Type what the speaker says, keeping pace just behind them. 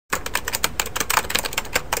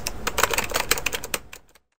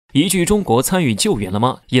一句中国参与救援了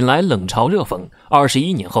吗？引来冷嘲热讽。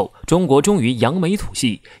21年后，中国终于扬眉吐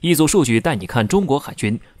气。一组数据带你看中国海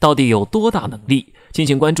军到底有多大能力。敬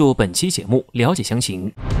请关注本期节目，了解详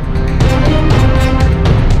情。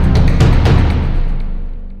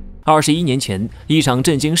21年前，一场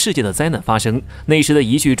震惊世界的灾难发生，那时的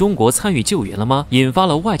一句中国参与救援了吗？引发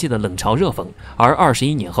了外界的冷嘲热讽。而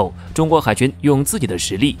21年后，中国海军用自己的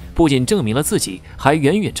实力，不仅证明了自己，还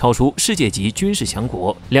远远超出世界级军事强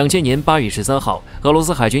国。2000年8月13号，俄罗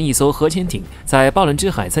斯海军一艘核潜艇在巴伦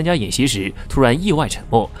支海参加演习时，突然意外沉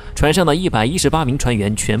没，船上的118名船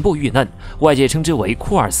员全部遇难，外界称之为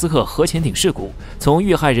库尔斯克核潜艇事故。从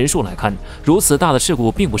遇害人数来看，如此大的事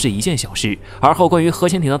故并不是一件小事，而后关于核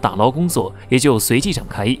潜艇的打捞工作也就随即展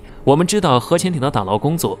开。我们知道核潜艇的打捞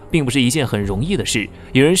工作并不是一件很容易的事，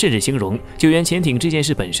有人甚至形容救援潜艇这件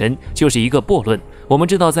事本身就是一个悖论。我们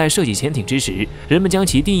知道在设计潜艇之时，人们将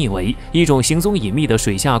其定义为一种行踪隐秘的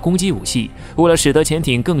水下攻击武器，为了使得潜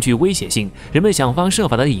艇更具威胁性，人们想方设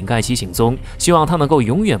法地掩盖其行踪，希望它能够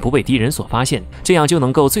永远不被敌人所发现，这样就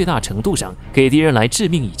能够最大程度上给敌人来致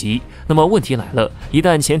命一击。那么问题来了，一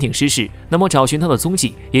旦潜艇失事，那么找寻它的踪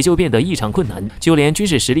迹也就变得异常困难，就连军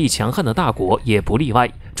事实力强悍的大国也不例外。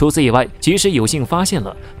除此以外，即使有幸发现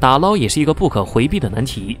了，打捞也是一个不可回避的难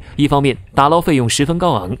题。一方面，打捞费用十分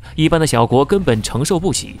高昂，一般的小国根本承受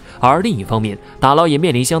不起；而另一方面，打捞也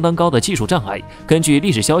面临相当高的技术障碍。根据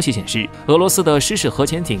历史消息显示，俄罗斯的失事核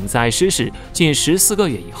潜艇在失事近14个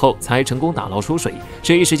月以后才成功打捞出水，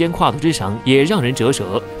这一时间跨度之长也让人折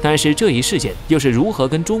舌。但是这一事件又是如何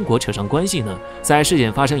跟中国扯上关系呢？在事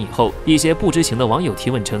件发生以后，一些不知情的网友提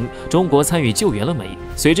问称：“中国参与救援了没？”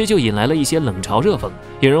随之就引来了一些冷嘲热讽。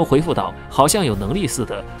有人回复道：“好像有能力似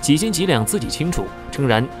的，几斤几两自己清楚。”诚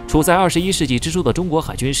然，处在21世纪之初的中国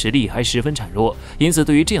海军实力还十分孱弱，因此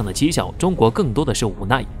对于这样的绩效，中国更多的是无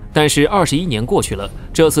奈。但是21年过去了，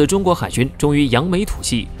这次中国海军终于扬眉吐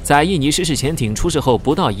气。在印尼失事潜艇出事后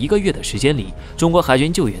不到1个月的时间里，中国海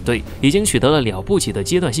军救援队已经取得了了不起的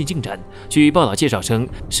阶段性进展。据报道介绍称，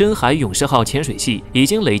深海勇士号潜水器已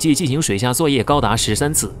经累计进行水下作业高达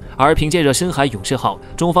13次，而凭借着深海勇士号，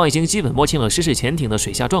中方已经基本摸清了失事潜艇的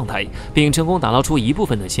水下状态，并成功打捞出一部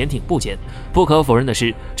分的潜艇部件。不可否认的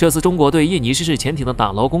是，这次中国对印尼失事潜艇的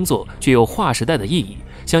打捞工作具有划时代的意义。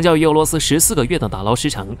相较于俄罗斯14个月的打捞时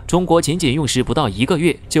长，中国仅仅用时不到1个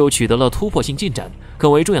月就取得了突破性进展。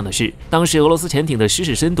更为重要的是，当时俄罗斯潜艇的失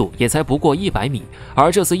事深度也才不过100米，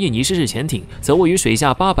而这次印尼失事潜艇则位于水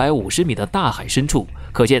下850米的大海深处。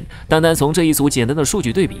可见，单单从这一组简单的数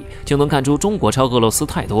据对比，就能看出中国超俄罗斯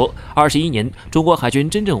太多。21年，中国海军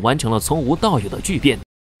真正完成了从无到有的巨变。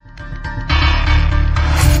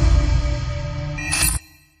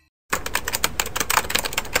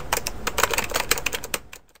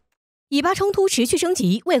以巴冲突持续升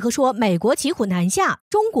级，为何说美国骑虎难下，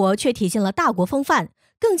中国却体现了大国风范，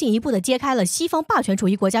更进一步地揭开了西方霸权主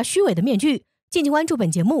义国家虚伪的面具。敬请关注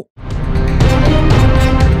本节目。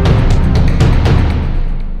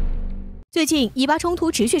最近，以巴冲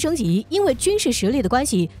突持续升级，因为军事实力的关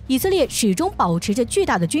系，以色列始终保持着巨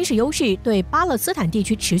大的军事优势，对巴勒斯坦地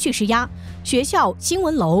区持续施压。学校、新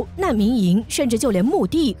闻楼、难民营，甚至就连墓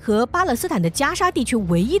地和巴勒斯坦的加沙地区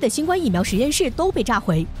唯一的新冠疫苗实验室都被炸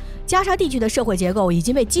毁。加沙地区的社会结构已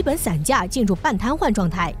经被基本散架，进入半瘫痪状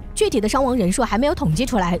态。具体的伤亡人数还没有统计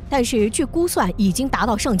出来，但是据估算已经达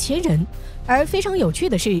到上千人。而非常有趣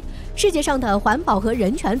的是，世界上的环保和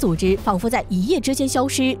人权组织仿佛在一夜之间消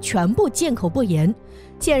失，全部缄口不言。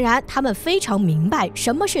显然，他们非常明白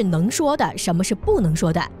什么是能说的，什么是不能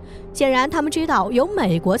说的。显然，他们知道有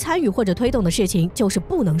美国参与或者推动的事情就是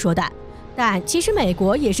不能说的。但其实美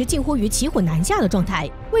国也是近乎于骑虎难下的状态。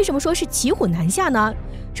为什么说是骑虎难下呢？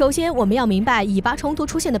首先，我们要明白以巴冲突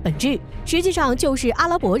出现的本质，实际上就是阿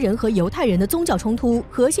拉伯人和犹太人的宗教冲突，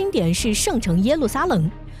核心点是圣城耶路撒冷。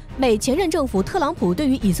美前任政府特朗普对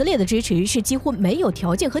于以色列的支持是几乎没有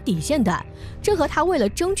条件和底线的，这和他为了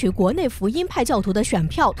争取国内福音派教徒的选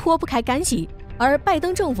票脱不开干系。而拜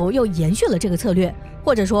登政府又延续了这个策略，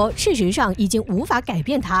或者说事实上已经无法改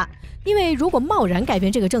变它，因为如果贸然改变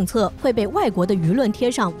这个政策，会被外国的舆论贴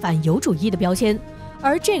上反犹主义的标签，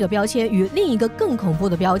而这个标签与另一个更恐怖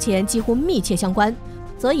的标签几乎密切相关，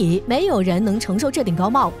所以没有人能承受这顶高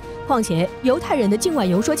帽。况且犹太人的境外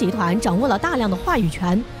游说集团掌握了大量的话语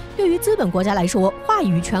权，对于资本国家来说，话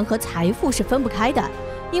语权和财富是分不开的。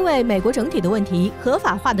因为美国整体的问题，合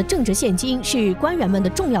法化的政治现金是官员们的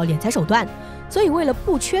重要敛财手段，所以为了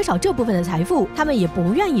不缺少这部分的财富，他们也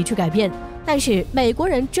不愿意去改变。但是美国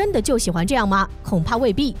人真的就喜欢这样吗？恐怕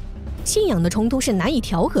未必。信仰的冲突是难以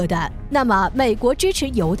调和的，那么美国支持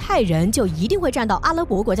犹太人就一定会站到阿拉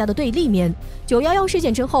伯国家的对立面。911事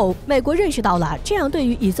件之后，美国认识到了这样对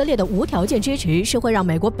于以色列的无条件支持是会让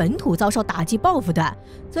美国本土遭受打击报复的，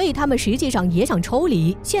所以他们实际上也想抽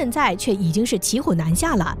离，现在却已经是骑虎难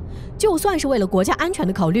下了。就算是为了国家安全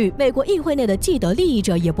的考虑，美国议会内的既得利益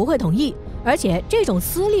者也不会同意，而且这种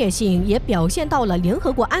撕裂性也表现到了联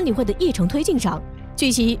合国安理会的议程推进上。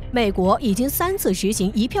据悉，美国已经3次实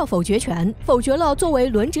行一票否决权，否决了作为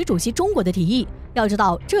轮值主席中国的提议。要知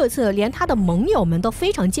道，这次连他的盟友们都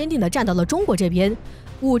非常坚定地站到了中国这边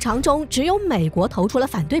，5常中只有美国投出了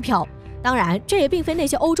反对票。当然，这也并非那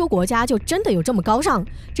些欧洲国家就真的有这么高尚，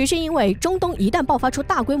只是因为中东一旦爆发出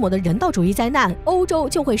大规模的人道主义灾难，欧洲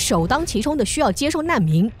就会首当其冲的需要接收难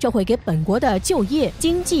民，这会给本国的就业、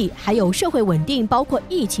经济还有社会稳定，包括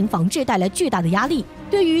疫情防治带来巨大的压力。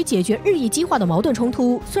对于解决日益激化的矛盾冲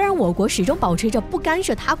突，虽然我国始终保持着不干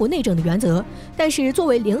涉他国内政的原则，但是作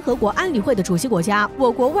为联合国安理会的主席国家，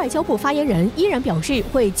我国外交部发言人依然表示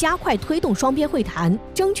会加快推动双边会谈，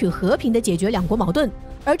争取和平地解决两国矛盾。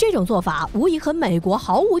而这种做法无疑和美国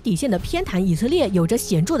毫无底线的偏袒以色列有着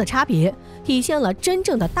显著的差别，体现了真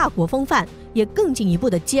正的大国风范，也更进一步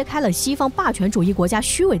地揭开了西方霸权主义国家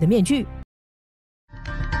虚伪的面具。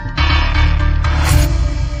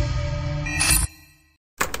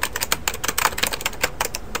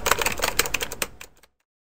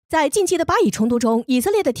在近期的巴以冲突中，以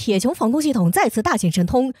色列的铁穹防空系统再次大显神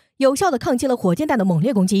通，有效地抗击了火箭弹的猛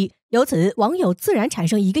烈攻击。由此，网友自然产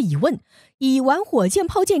生一个疑问：以玩火箭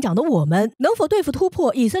炮见长的我们，能否对付突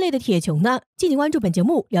破以色列的铁穹呢？敬请关注本节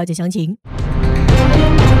目，了解详情。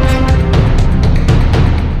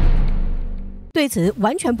对此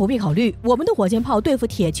完全不必考虑，我们的火箭炮对付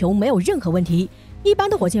铁穹没有任何问题。一般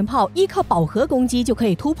的火箭炮依靠饱和攻击就可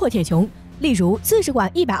以突破铁穹。例如40管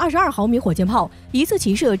122毫米火箭炮，一次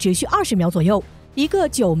齐射只需20秒左右；一个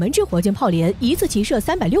9门制火箭炮连，一次齐射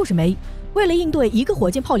360枚。为了应对一个火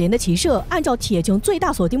箭炮连的齐射，按照铁穹最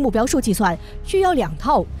大锁定目标数计算，需要2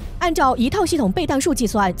套；按照1套系统备弹数计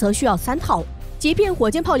算，则需要3套。即便火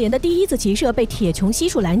箭炮连的第一次齐射被铁穹悉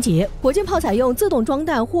数拦截，火箭炮采用自动装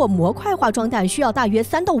弹或模块化装弹需要大约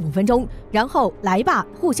3到5分钟，然后来吧，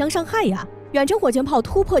互相伤害呀。远程火箭炮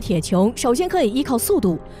突破铁穹，首先可以依靠速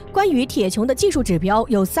度。关于铁穹的技术指标，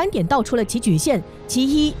有3点道出了其局限：其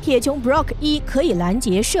一，铁穹 Brock 1可以拦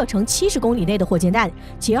截射程70公里内的火箭弹；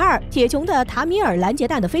其二，铁穹的塔米尔拦截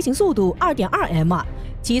弹的飞行速度 2.2m；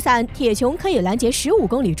其三，铁穹可以拦截15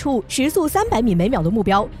公里处时速300米每秒的目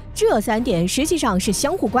标。这3点实际上是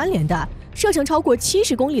相互关联的。射程超过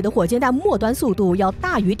70公里的火箭弹末端速度要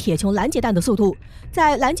大于铁穹拦截弹的速度，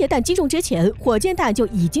在拦截弹击中之前，火箭弹就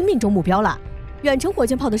已经命中目标了。远程火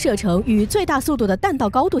箭炮的射程与最大速度的弹道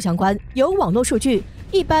高度相关，有网络数据，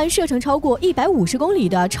一般射程超过150公里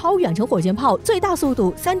的超远程火箭炮最大速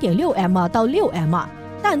度 3.6m 到 6m，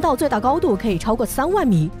 弹道最大高度可以超过3万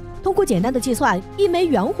米。通过简单的计算，一枚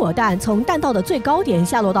远火弹从弹道的最高点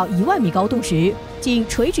下落到1万米高度时，仅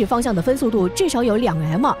垂直方向的分速度至少有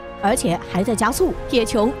2m， 而且还在加速。铁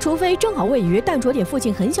穹除非正好位于弹着点附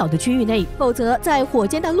近很小的区域内，否则在火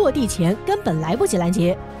箭弹落地前根本来不及拦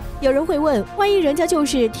截。有人会问，万一人家就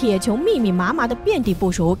是铁穹密密麻麻的遍地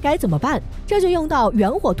部署该怎么办？这就用到远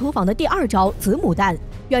火突防的第2招子母弹。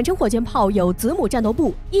远程火箭炮有子母战斗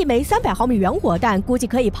部，一枚300毫米远火弹估计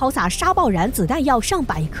可以抛洒沙爆燃子弹药上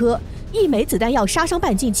百颗，一枚子弹药杀伤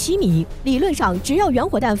半径7米。理论上，只要远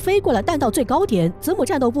火弹飞过了弹道最高点，子母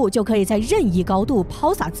战斗部就可以在任意高度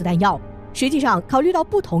抛洒子弹药。实际上，考虑到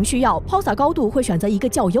不同需要，抛洒高度会选择一个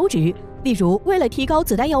较优值。例如，为了提高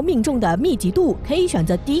子弹药命中的密集度，可以选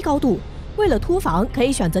择低高度；为了突防，可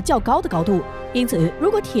以选择较高的高度。因此，如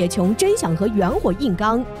果铁穹真想和远火硬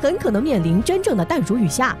刚，很可能面临真正的弹如雨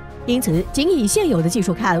下。因此，仅以现有的技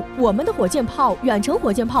术看，我们的火箭炮、远程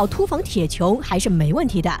火箭炮突防铁穹还是没问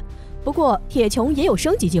题的。不过，铁穹也有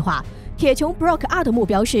升级计划。铁穹 Brock 2的目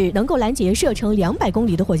标是能够拦截射程200公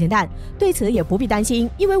里的火箭弹，对此也不必担心，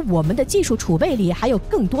因为我们的技术储备里还有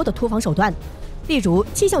更多的突防手段。例如，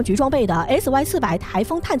气象局装备的 SY400 台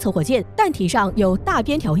风探测火箭，弹体上有大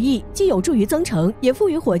边条翼，既有助于增程，也赋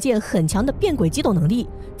予火箭很强的变轨机动能力。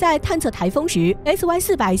在探测台风时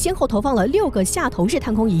 ，SY400 先后投放了6个下投式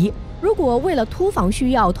探空仪。如果为了突防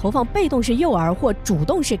需要投放被动式诱饵或主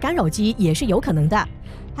动式干扰机，也是有可能的。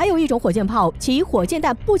还有一种火箭炮，其火箭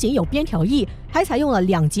弹不仅有边条翼，还采用了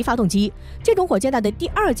2级发动机。这种火箭弹的第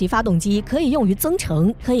2级发动机可以用于增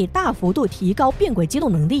程，可以大幅度提高变轨机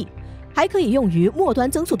动能力，还可以用于末端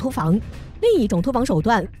增速突防。另一种突防手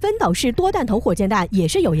段分导式多弹头火箭弹也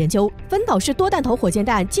是有研究。分导式多弹头火箭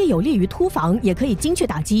弹既有利于突防，也可以精确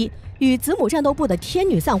打击，与子母战斗部的天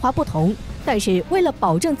女散花不同。但是为了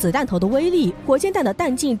保证子弹头的威力，火箭弹的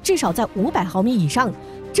弹径至少在500毫米以上。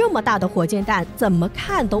这么大的火箭弹怎么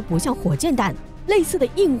看都不像火箭弹。类似的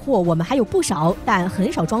硬货我们还有不少，但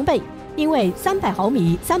很少装备，因为300毫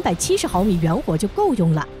米、370毫米远火就够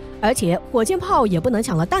用了。而且火箭炮也不能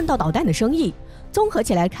抢了弹道导弹的生意。综合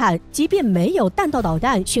起来看，即便没有弹道导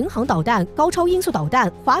弹、巡航导弹、高超音速导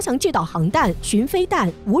弹、滑翔制导航弹、巡飞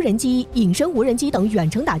弹、无人机、隐身无人机等远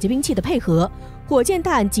程打击兵器的配合，火箭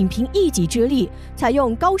弹仅凭一己之力，采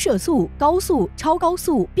用高射速、高速、超高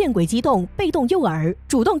速、变轨机动、被动诱饵、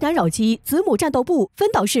主动干扰机、子母战斗部、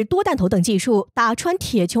分导式多弹头等技术，打穿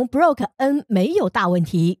铁穹 Broke N 没有大问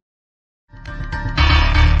题。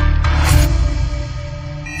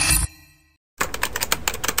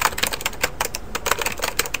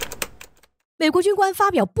美国军官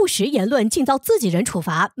发表不实言论，竟遭自己人处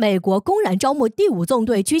罚。美国公然招募第5纵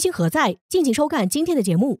队，居心何在？敬请收看今天的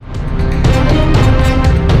节目。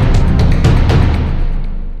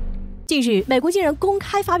近日，美国竟然公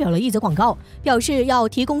开发表了一则广告，表示要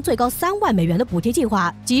提供最高3万美元的补贴计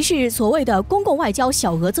划，即是所谓的公共外交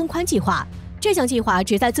小额增宽计划。这项计划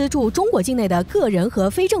旨在资助中国境内的个人和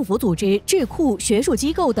非政府组织、智库、学术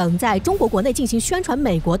机构等在中国国内进行宣传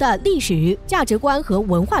美国的历史、价值观和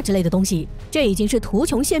文化之类的东西。这已经是图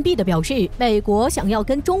穷献弊的表示，美国想要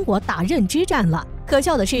跟中国打认知战了。可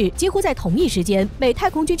笑的是，几乎在同一时间，美太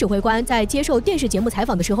空军指挥官在接受电视节目采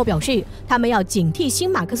访的时候表示，他们要警惕新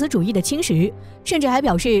马克思主义的侵蚀，甚至还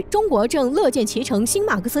表示中国正乐见其成新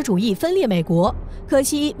马克思主义分裂美国。可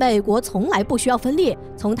惜美国从来不需要分裂，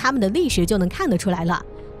从他们的历史就能看得出来了。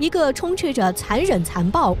一个充斥着残忍、残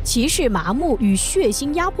暴、歧视、麻木与血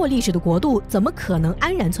腥压迫历史的国度，怎么可能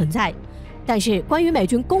安然存在？但是，关于美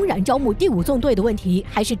军公然招募第5纵队的问题，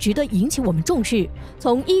还是值得引起我们重视。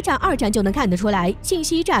从1战、2战就能看得出来，信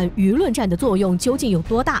息战、舆论战的作用究竟有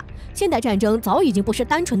多大。现代战争早已经不是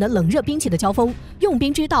单纯的冷热兵器的交锋，用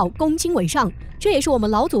兵之道，攻精为上。这也是我们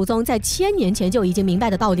老祖宗在1000年前就已经明白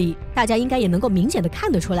的道理。大家应该也能够明显的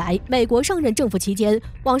看得出来，美国上任政府期间，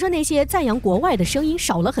网上那些赞扬国外的声音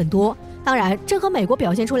少了很多。当然，这和美国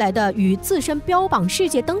表现出来的与自身标榜世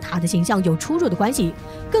界灯塔的形象有出入的关系，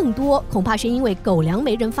更多恐怕是因为狗粮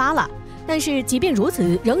没人发了。但是即便如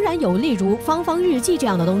此，仍然有例如芳芳日记这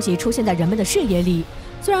样的东西出现在人们的视野里。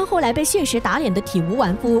虽然后来被现实打脸的体无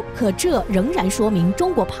完肤，可这仍然说明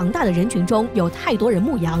中国庞大的人群中有太多人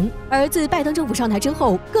牧羊。而自拜登政府上台之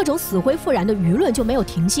后，各种死灰复燃的舆论就没有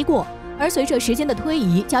停息过。而随着时间的推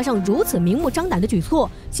移，加上如此明目张胆的举措，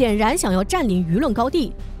显然想要占领舆论高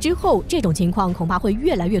地，之后这种情况恐怕会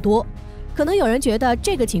越来越多。可能有人觉得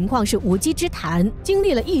这个情况是无稽之谈，经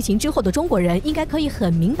历了疫情之后的中国人应该可以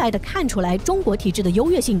很明白地看出来中国体制的优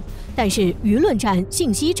越性。但是舆论战、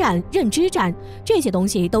信息战、认知战这些东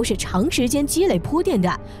西都是长时间积累铺垫的。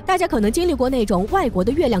大家可能经历过那种外国的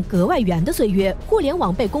月亮格外圆的岁月，互联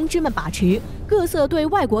网被公知们把持，各色对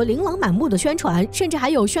外国琳琅满目的宣传，甚至还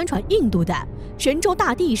有宣传印度的。神州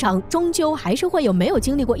大地上终究还是会有没有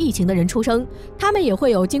经历过疫情的人出生，他们也会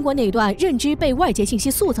有经过那段认知被外界信息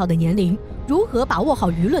塑造的年龄。如何把握好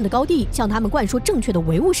舆论的高地，向他们灌输正确的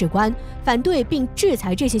唯物史观，反对并制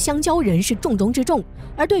裁这些香蕉人是重中之重。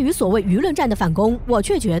而对于所谓舆论战的反攻，我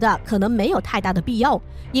却觉得可能没有太大的必要，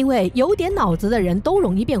因为有点脑子的人都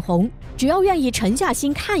容易变红，只要愿意沉下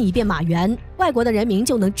心看一遍马原，外国的人民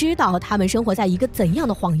就能知道他们生活在一个怎样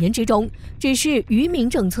的谎言之中，只是愚民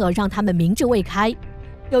政策让他们明智未开。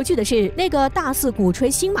有趣的是，那个大肆鼓吹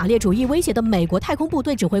新马列主义威胁的美国太空部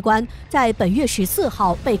队指挥官，在本月14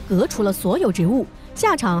号被革除了所有职务，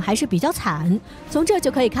下场还是比较惨。从这就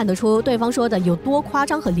可以看得出对方说的有多夸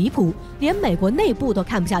张和离谱，连美国内部都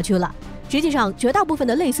看不下去了。实际上，绝大部分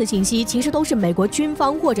的类似信息其实都是美国军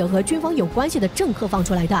方或者和军方有关系的政客放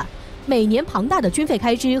出来的。每年庞大的军费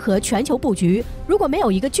开支和全球布局，如果没有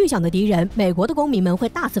一个具象的敌人，美国的公民们会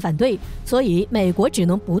大肆反对，所以美国只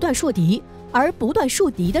能不断树敌。而不断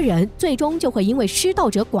树敌的人，最终就会因为失道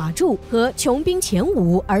者寡助和穷兵黔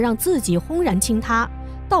武而让自己轰然倾塌。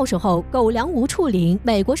到时候狗粮无处领，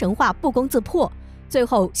美国神话不攻自破。最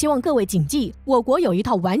后，希望各位谨记，我国有一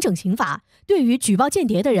套完整刑法，对于举报间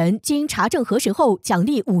谍的人，经查证核实后，奖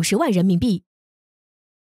励50万人民币。